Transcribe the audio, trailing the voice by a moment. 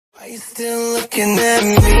Are you still looking at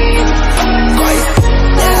me?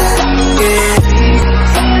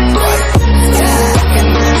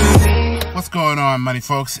 What's going on, money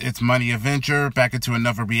folks? It's Money Avenger back into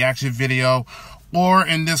another reaction video, or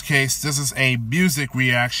in this case, this is a music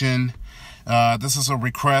reaction. This is a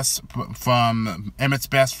request from Emmett's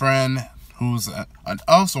best friend, who's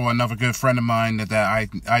also another good friend of mine that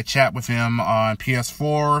I chat with him on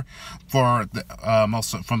PS4 for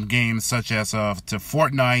most from games such as to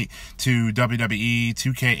Fortnite to WWE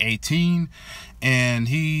 2K18, and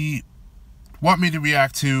he want me to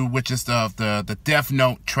react to, which is the Death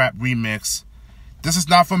Note Trap remix. This is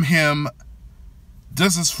not from him.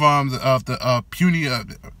 This is from the Puny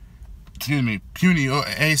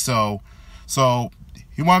ASO. So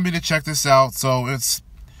he wanted me to check this out. So it's,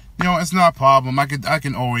 you know, it's not a problem. I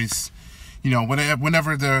can always, you know,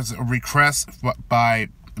 whenever there's a request by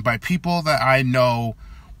people that I know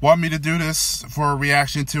want me to do this for a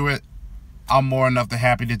reaction to it, I'm more than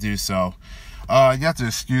happy to do so. You have to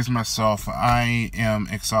excuse myself. I am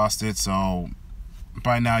exhausted, so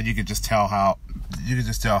by now you can just tell how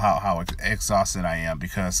exhausted I am,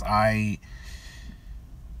 because I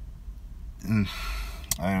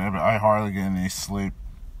hardly get any sleep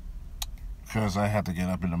because I have to get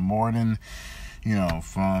up in the morning, you know,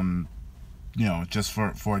 just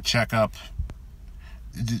for a checkup,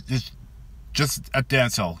 just a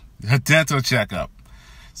dental checkup.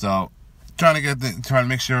 So trying to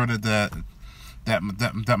make sure that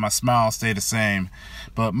my smile stay the same,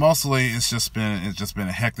 but mostly it's just been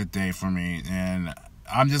a hectic day for me, and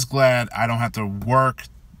I'm just glad I don't have to work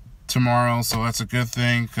tomorrow. So that's a good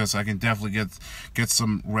thing, because I can definitely get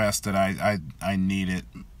some rest that I needed,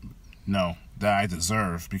 no, that I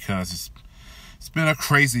deserve, because it's been a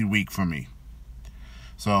crazy week for me.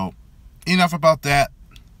 So enough about that.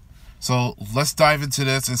 So let's dive into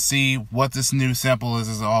this and see what this new sample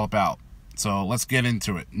is all about. So let's get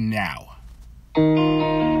into it now.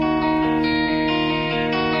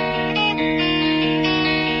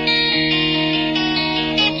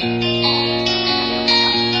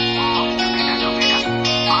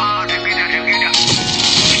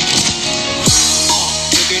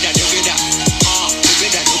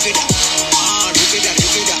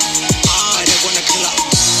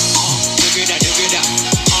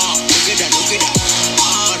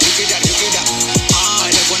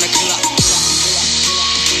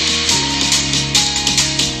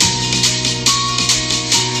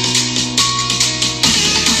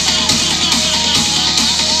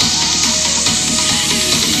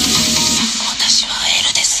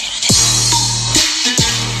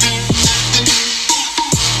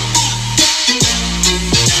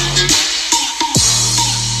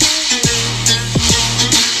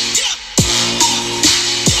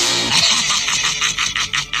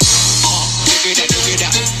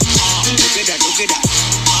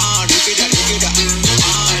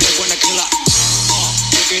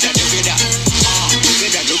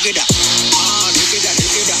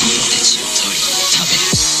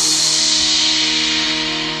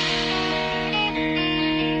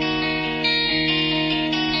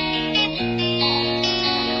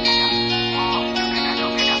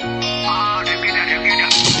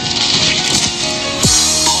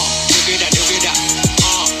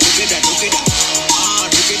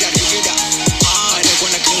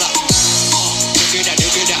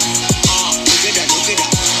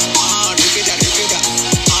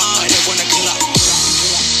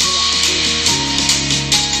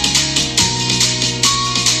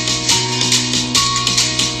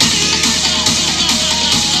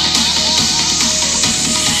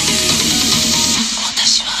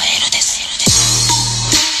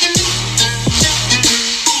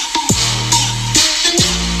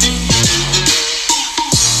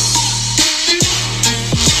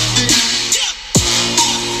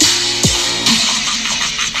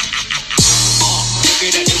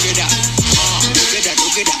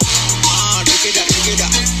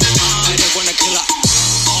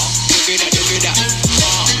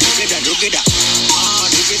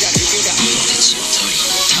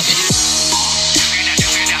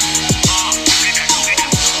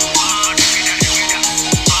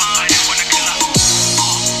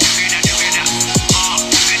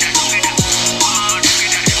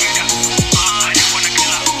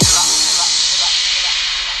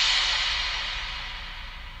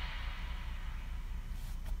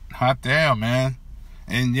 Hot damn, man.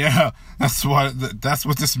 And yeah, that's what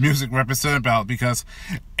this music represents about, because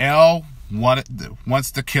L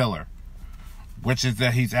wants to kill her, which is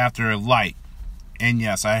that he's after Light. And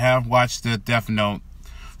yes, I have watched the Death Note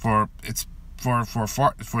for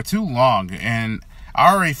too long, and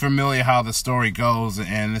already familiar how the story goes,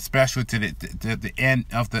 and especially to the end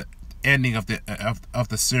of the ending of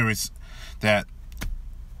the series that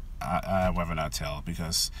I rather not tell,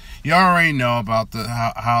 because you already know about the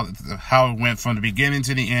how it went from the beginning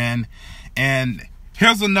to the end. And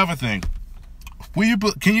here's another thing: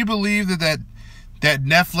 can you believe that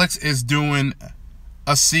Netflix is doing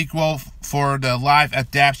a sequel for the live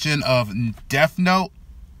adaptation of Death Note?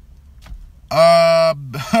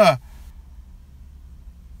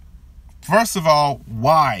 First of all,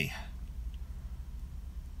 why?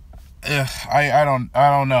 I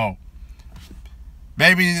don't know.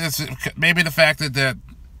 Maybe the fact that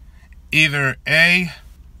either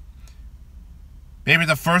maybe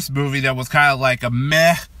the first movie that was kind of like a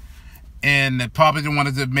meh, and they probably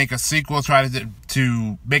wanted to make a sequel, try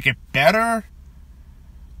to make it better,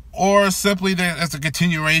 or simply that it's a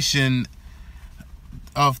continuation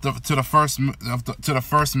to the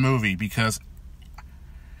first movie. Because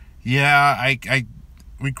yeah, I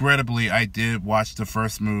regrettably I did watch the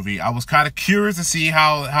first movie. I was kind of curious to see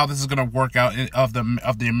how this is going to work out of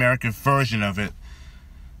the American version of it.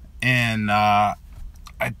 And I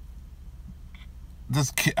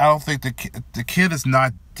don't think the kid is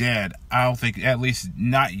not dead. I don't think, at least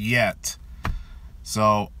not yet.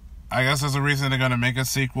 So I guess there's a reason they're going to make a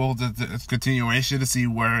sequel, its continuation, to see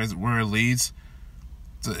where it leads.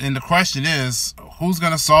 And the question is, who's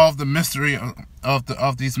going to solve the mystery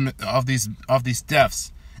of these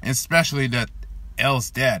deaths, and especially that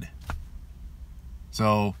L's dead?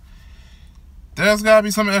 So there's got to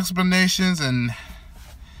be some explanations, and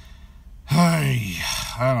I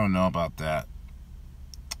don't know about that.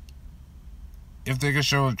 If they could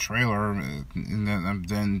show a trailer,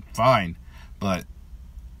 then fine, but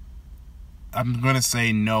I'm going to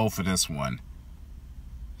say no for this one.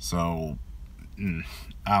 So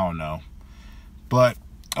I don't know, but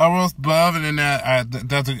other than that,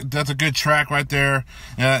 that's a good track right there.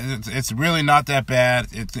 It's really not that bad.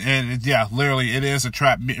 Yeah, literally, it is a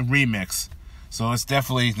trap remix. So it's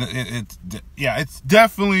definitely it's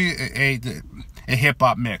definitely a hip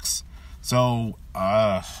hop mix. So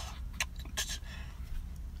I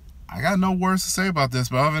got no words to say about this,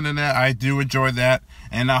 but other than that, I do enjoy that,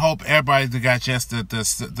 and I hope everybody got a chance to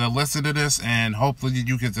listen to this, and hopefully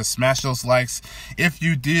you get to smash those likes if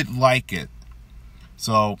you did like it.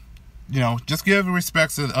 So, just give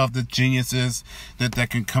respects of the geniuses that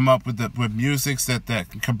can come up with music that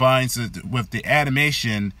combines it with the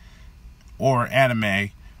animation or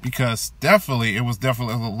anime, because it was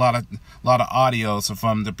definitely a lot of audios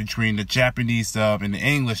from between the Japanese dub and the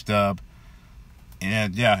English dub.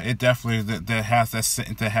 And yeah, it definitely that has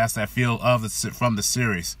that feel from the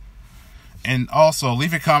series. And also,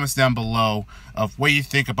 leave your comments down below of what you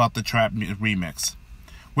think about the trap remix.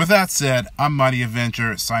 With that said, I'm Mighty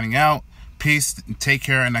Avenger signing out. Peace, take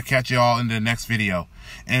care, and I'll catch you all in the next video.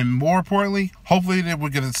 And more importantly, hopefully that we're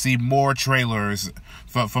going to see more trailers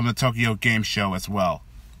from the Tokyo Game Show as well.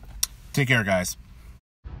 Take care, guys.